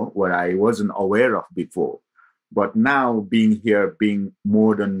 what I wasn't aware of before. But now being here, being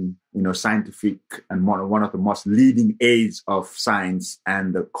modern, scientific and one of the most leading age of science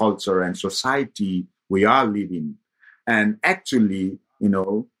and the culture and society we are living. And actually,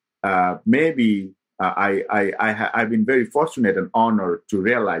 maybe I've been very fortunate and honored to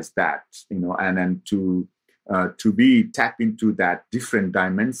realize that, and then to be tap into that different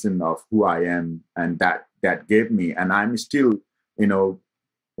dimension of who I am, and that gave me, and I'm still, I'm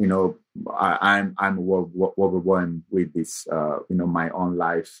overwhelmed with this, my own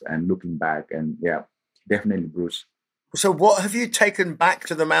life and looking back, and definitely, Bruce. So, what have you taken back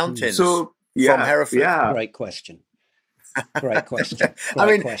to the mountains from Hereford? Yeah, great question. Great question.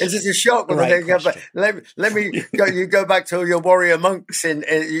 Is this a shock? Let me go. You go back to your warrior monks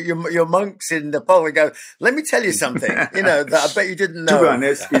your monks in Nepal and go. Let me tell you something. That I bet you didn't know. To be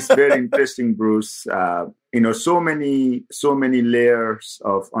honest, it's very interesting, Bruce. So many layers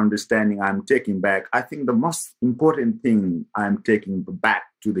of understanding I'm taking back. I think the most important thing I'm taking back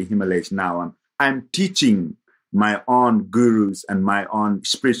to the Himalayas now, I'm teaching my own gurus and my own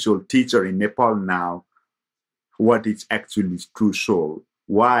spiritual teacher in Nepal now what is actually true soul,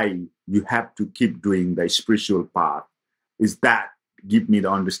 why you have to keep doing the spiritual path, is that give me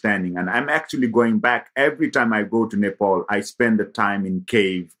the understanding. And I'm actually going back every time I go to Nepal. I spend the time in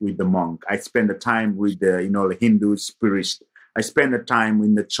cave with the monk. I spend the time with the, the Hindu spirits. I spend the time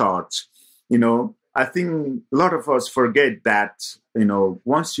in the church. I think a lot of us forget that,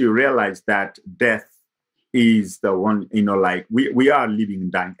 once you realize that death is the one, like we are living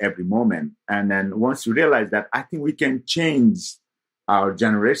and dying every moment. And then once you realize that, I think we can change our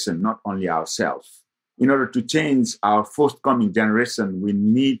generation, not only ourselves. In order to change our forthcoming generation, we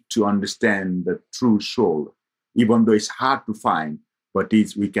need to understand the true soul, even though it's hard to find, but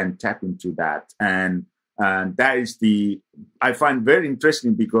we can tap into that. And that is I find very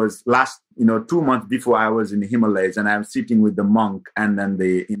interesting, because last, 2 months before, I was in the Himalayas, and I'm sitting with the monk and then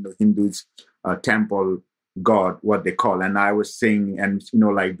the Hindus temple god, what they call, and I was saying, and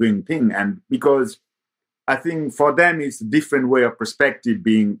like doing thing, and because I think for them it's a different way of perspective,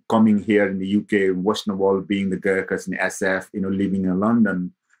 coming here in the UK, Western world, being the Gurkhas and the SF, living in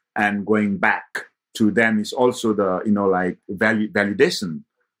London, and going back to them is also the like validation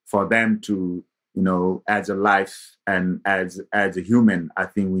for them to, as a life and as a human. I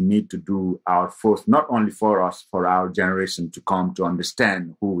think we need to do our first, not only for us, for our generation to come to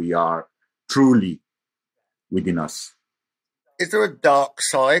understand who we are truly within us. Is there a dark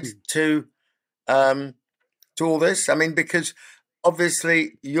side to all this? I mean, because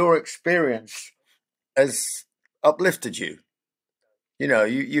obviously your experience has uplifted you.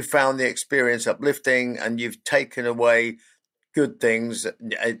 You found the experience uplifting, and you've taken away good things.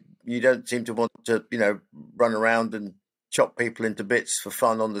 You don't seem to want to, run around and chop people into bits for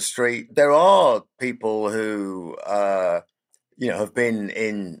fun on the street. There are people who, have been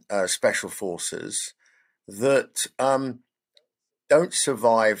in special forces that don't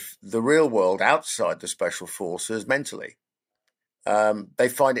survive the real world outside the special forces mentally. They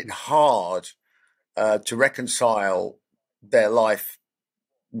find it hard to reconcile their life,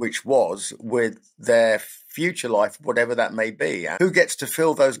 which was, with their future life, whatever that may be. And who gets to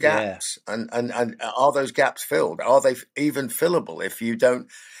fill those gaps? Yeah. And are those gaps filled? Are they even fillable if you don't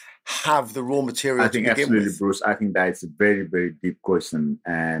have the raw material to begin with? Absolutely, Bruce. I think that's a very, very deep question.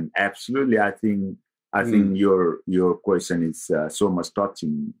 And absolutely, I think your question is so much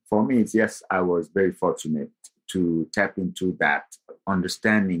touching. For me, it's yes, I was very fortunate to tap into that,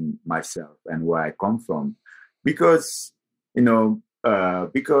 understanding myself and where I come from. Because,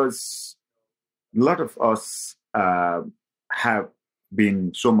 because a lot of us have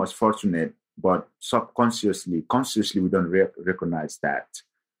been so much fortunate, but consciously, we don't recognize that.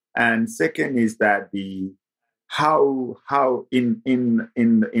 And second is that how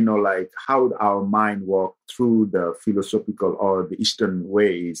like how our mind works through the philosophical or the Eastern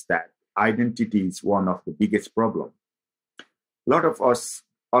way is that identity is one of the biggest problems. A lot of us,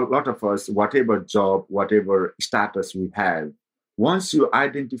 whatever job, whatever status we have, once you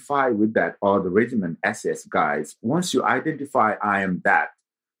identify with that, or the regiment SS guys, once you identify I am that,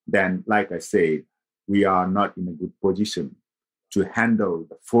 then like I said, we are not in a good position to handle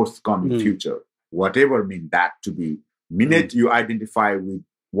the forthcoming future, whatever mean that to be. Minute you identify with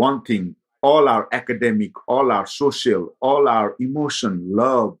one thing, all our academic, all our social, all our emotion,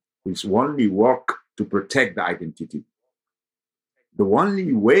 love is only work to protect the identity. The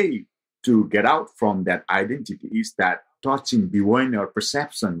only way to get out from that identity is that touching beyond your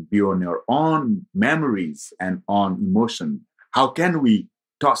perception, beyond your own memories and on emotion. How can we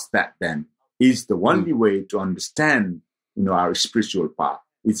touch that then? Is the only way to understand, our spiritual path.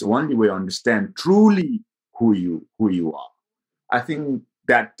 It's the only way to understand truly who you are. I think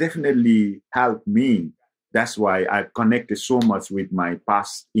that definitely helped me. That's why I connected so much with my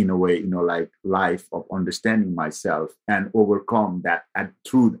past, in a way, like life of understanding myself and overcome that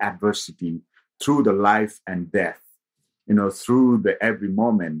through adversity, through the life and death, through the every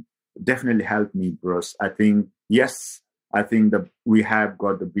moment. Definitely helped me, Bruce. I think, yes, I think that we have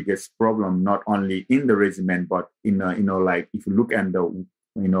got the biggest problem, not only in the regiment, but like if you look at the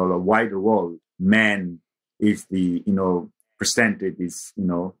wider world, man is the percentage is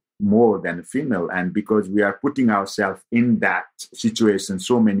more than female, and because we are putting ourselves in that situation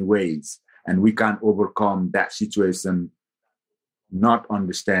so many ways, and we can't overcome that situation, not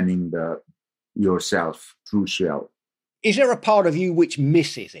understanding yourself, true self. Is there a part of you which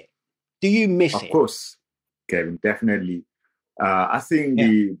misses it? Do you miss it? Of course, Kevin, definitely. I think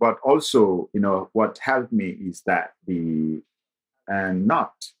but also, what helped me is that because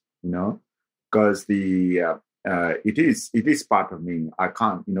it is part of me. I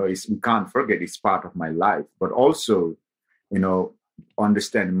can't, we can't forget it's part of my life, but also,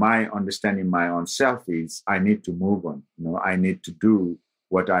 understanding my own self is I need to move on. I need to do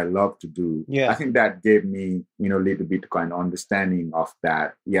what I love to do. Yeah. I think that gave me, a little bit kind of understanding of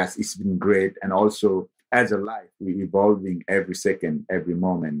that. Yes, it's been great. And also as a life, we're evolving every second, every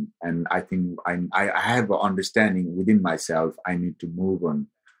moment. And I think I have an understanding within myself. I need to move on.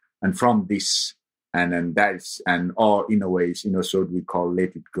 and from this, and then that's, and or in a ways, so we call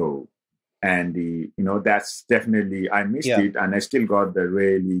let it go. And that's definitely, I missed it, and I still got the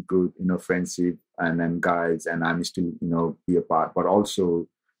really good, friendship and then guys, and I'm still, be a part, but also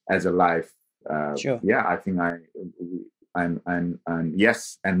as a life, yeah, I think I'm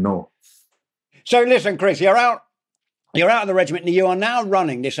yes and no. So listen, Chris, you're out of the regiment, and you are now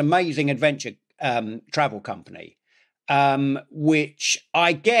running this amazing adventure travel company, which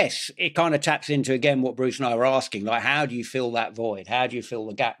I guess it kind of taps into, again, what Bruce and I were asking, like, how do you fill that void? How do you fill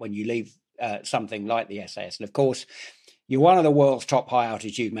the gap when you leave something like the SAS? And of course, you're one of the world's top high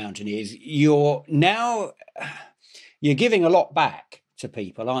altitude mountaineers. You're giving a lot back to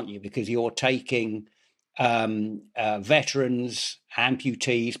people, aren't you? Because you're taking veterans,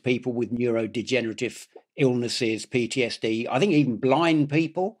 amputees, people with neurodegenerative illnesses, PTSD, I think even blind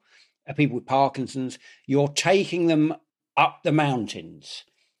people, people with Parkinson's, you're taking them up the mountains.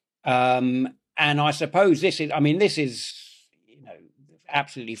 And I suppose this is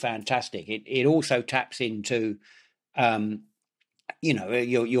absolutely fantastic. It also taps into,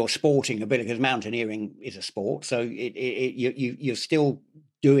 your sporting ability, because mountaineering is a sport. So you're still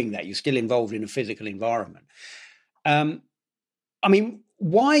doing that. You're still involved in a physical environment. Why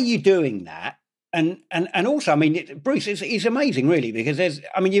are you doing that? And also, Bruce, it's amazing, really, because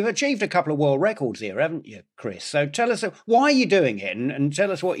you've achieved a couple of world records here, haven't you, Chris? So tell us, why are you doing it, and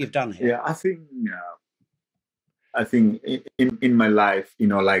tell us what you've done here. Yeah, I think in my life,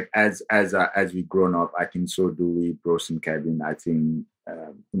 like as we grown up, I think so do we, Bruce and Kevin. I think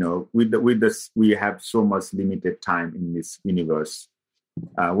with this, we have so much limited time in this universe.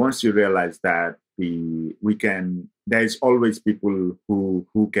 Once you realize that there's always people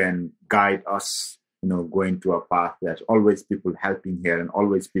who can guide us, going to a path. There's always people helping here, and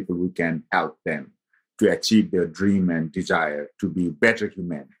always people we can help them to achieve their dream and desire to be better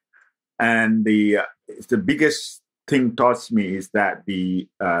human. And the biggest thing taught me is that the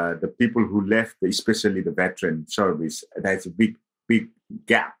people who left, especially the veteran service, there's a big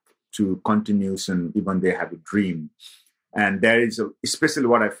gap to continuation, even they have a dream. And there is, especially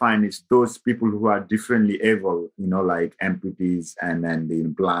what I find is those people who are differently able, like amputees and then the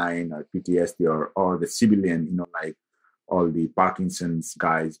blind or PTSD or the civilian, like all the Parkinson's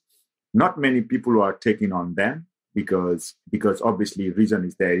guys. Not many people who are taking on them because obviously reason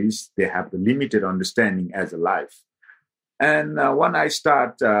is they have the limited understanding as a life. And when I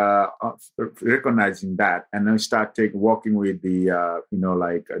start recognizing that, and I start working with the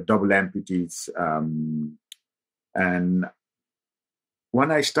double amputees. And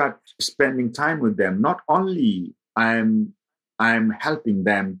when I start spending time with them, not only I'm helping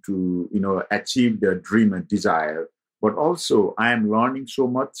them to achieve their dream and desire, but also I am learning so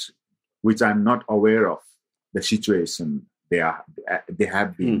much which I'm not aware of the situation they have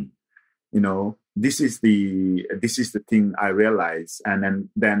been. This is the thing I realized, and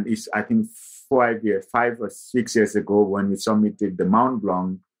then it's, I think 5 or 6 years ago when we submitted the Mount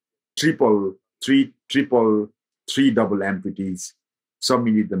Blanc three double amputees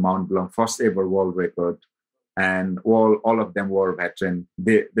submitted the Mount Blanc first ever world record, and all of them were veteran.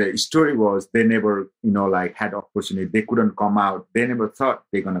 The story was they never had opportunity. They couldn't come out. They never thought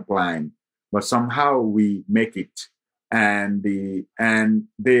they're gonna climb, but somehow we make it. And it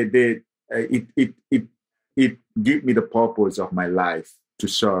gave me the purpose of my life to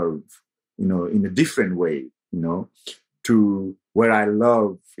serve, in a different way, to where I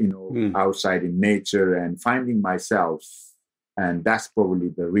love, outside in nature and finding myself. And that's probably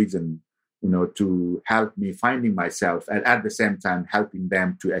the reason, to help me finding myself, and at the same time helping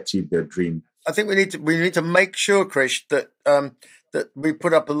them to achieve their dream. I think we need to make sure, Krish, that we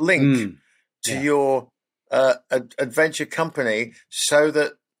put up a link to your adventure company, so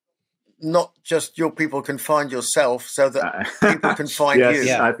that not just your people can find yourself, so that people can find yes,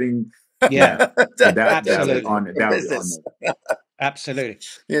 you. I think. Absolutely. Absolutely.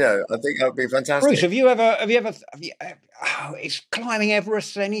 I think that would be fantastic. Bruce, have you ever is climbing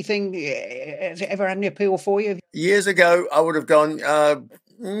Everest anything? Has it ever had any appeal for you? Years ago, I would have gone,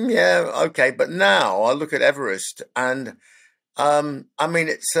 yeah, okay. But now I look at Everest, and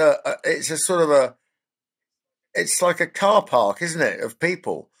it's a sort of it's like a car park, isn't it, of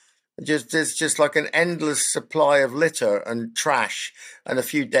people? There's just like an endless supply of litter and trash and a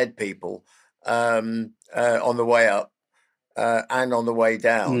few dead people on the way up and on the way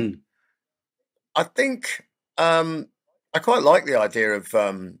down. I think I quite like the idea of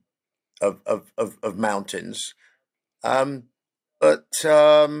mountains, but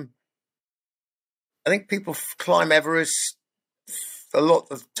I think people climb Everest a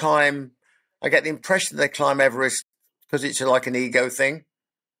lot of the time. I get the impression they climb Everest because it's like an ego thing.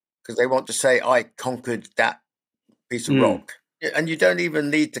 because they want to say, I conquered that piece of rock. And you don't even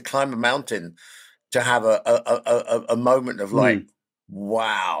need to climb a mountain to have a moment of like,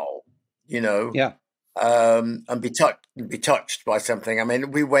 wow, you know, and be touched by something. I mean,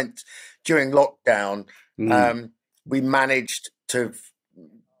 we went during lockdown. We managed to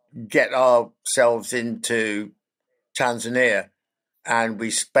get ourselves into Tanzania, and we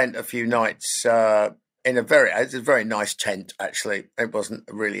spent a few nights in a very nice tent. Actually, it wasn't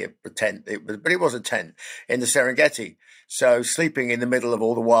really a tent, but it was a tent in the Serengeti. So sleeping in the middle of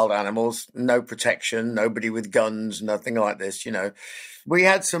all the wild animals, no protection, nobody with guns, nothing like this. You know, we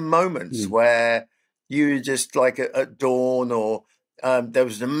had some moments where you just like at dawn, or there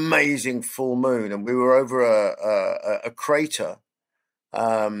was an amazing full moon, and we were over a crater,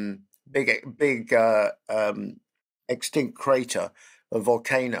 big extinct crater, a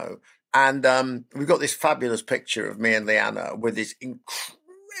volcano. And we've got this fabulous picture of me and Leanna with this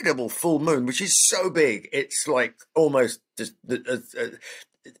incredible full moon, which is so big. It's like almost just,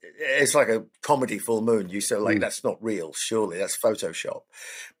 it's like a comedy full moon. You say, like, that's not real, surely, that's Photoshop.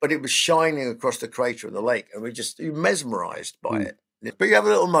 But it was shining across the crater in the lake, and you're mesmerized by it. But you have a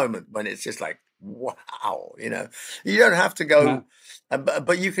little moment when it's just like, wow, you know. You don't have to go,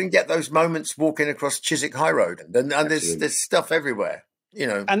 but you can get those moments walking across Chiswick High Road, and there's stuff everywhere. You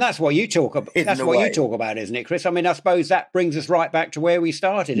know, and that's what you talk about. That's what you talk about, isn't it, Chris? I mean, I suppose that brings us right back to where we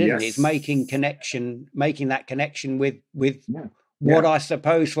started, isn't it? It's making that connection with what I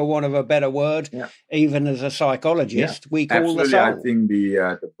suppose, for want of a better word, even as a psychologist, we call the soul. I think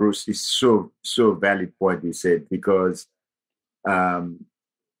the Bruce is so valid point you said, because end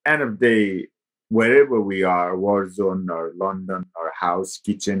of the day, wherever we are, war zone or London or house,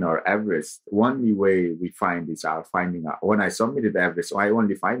 kitchen or Everest, only way we find is our finding out. When I submitted Everest, I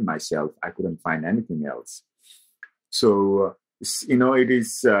only find myself. I couldn't find anything else. So, you know, it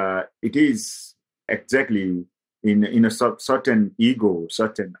is exactly in a certain ego,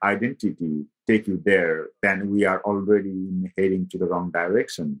 certain identity take you there, then we are already heading to the wrong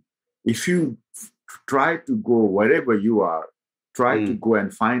direction. If you try to go wherever you are, try to go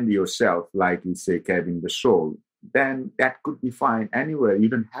and find yourself, like you say, Kevin, the soul, then that could be fine anywhere. You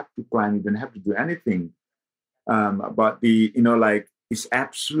don't have to climb, you don't have to do anything. But it's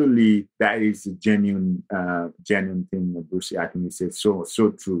absolutely, that is a genuine thing, Bruce. I think it's so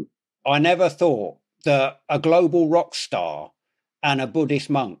true. I never thought that a global rock star and a Buddhist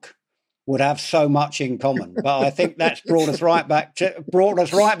monk would have so much in common, but I think that's brought us right back to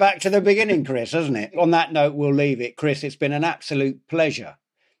the beginning, Chris, hasn't it? On that note, we'll leave it. Chris, it's been an absolute pleasure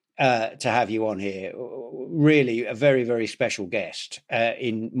to have you on here. Really, a very, very special guest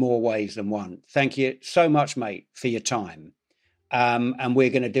in more ways than one. Thank you so much, mate, for your time. And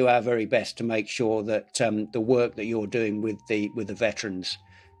we're going to do our very best to make sure that the work that you're doing with the veterans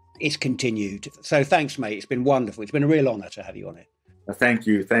is continued. So thanks, mate. It's been wonderful. It's been a real honour to have you on it. Thank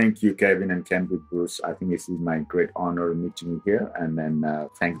you, Kevin and Cambridge Bruce. I think this is my great honor meeting you here, and then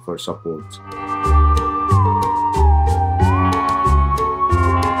thank you for support.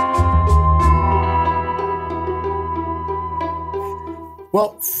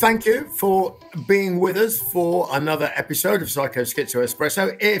 Well, thank you for being with us for another episode of Psycho Schizo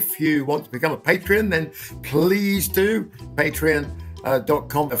Espresso. If you want to become a Patreon, then please do.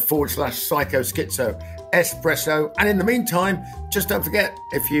 Patreon.com/Psycho Schizo Espresso. And in the meantime, just don't forget,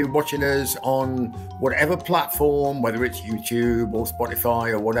 if you're watching us on whatever platform, whether it's YouTube or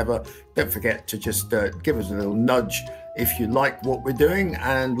Spotify or whatever, don't forget to just give us a little nudge if you like what we're doing,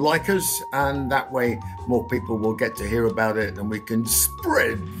 and like us, and that way more people will get to hear about it, and we can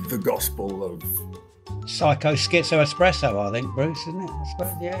spread the gospel of Psycho Schizo Espresso, I think, Bruce, isn't it? I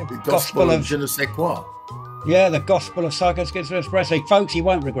suppose, yeah. The gospel of je ne sais quoi. Yeah, the gospel of Psycho Schizo Espresso. Folks, you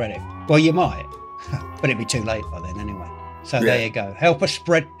won't regret it. Well, you might, but it'd be too late by then anyway. So there you go. Help us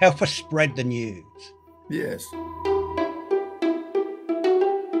spread the news. Yes.